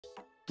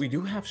We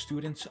do have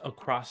students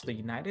across the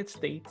United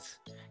States,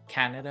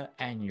 Canada,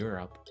 and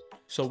Europe,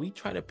 so we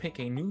try to pick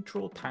a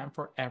neutral time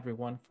for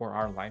everyone for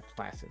our live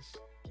classes.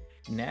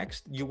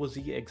 Next, you will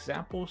see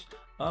examples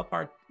of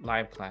our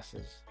live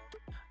classes.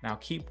 Now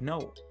keep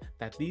note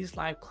that these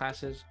live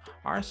classes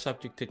are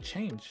subject to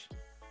change,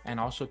 and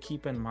also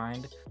keep in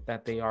mind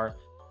that they are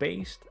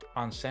based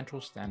on Central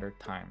Standard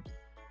Time.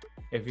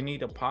 If you need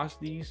to pause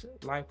these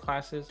live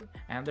classes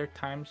and their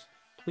times,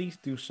 please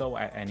do so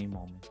at any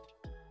moment.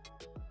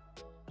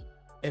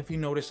 If you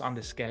notice on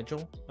the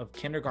schedule of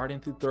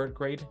kindergarten through third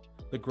grade,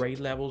 the grade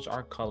levels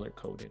are color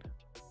coded.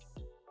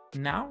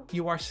 Now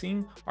you are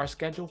seeing our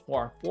schedule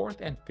for our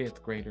fourth and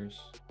fifth graders.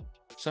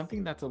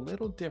 Something that's a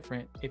little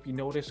different, if you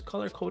notice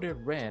color coded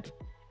red,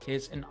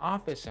 is an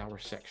office hour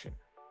section.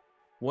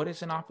 What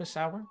is an office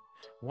hour?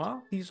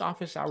 Well, these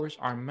office hours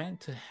are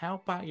meant to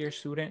help out your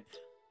student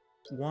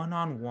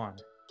one-on-one.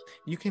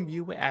 You can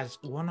view it as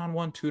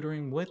one-on-one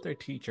tutoring with their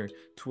teacher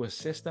to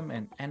assist them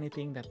in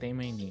anything that they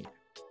may need.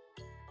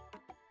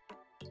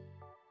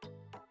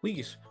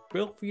 Please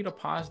feel free to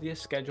pause this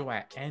schedule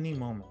at any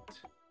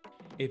moment.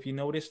 If you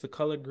notice the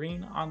color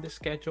green on the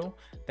schedule,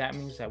 that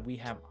means that we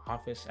have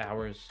office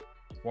hours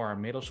for our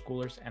middle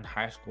schoolers and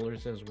high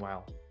schoolers as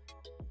well.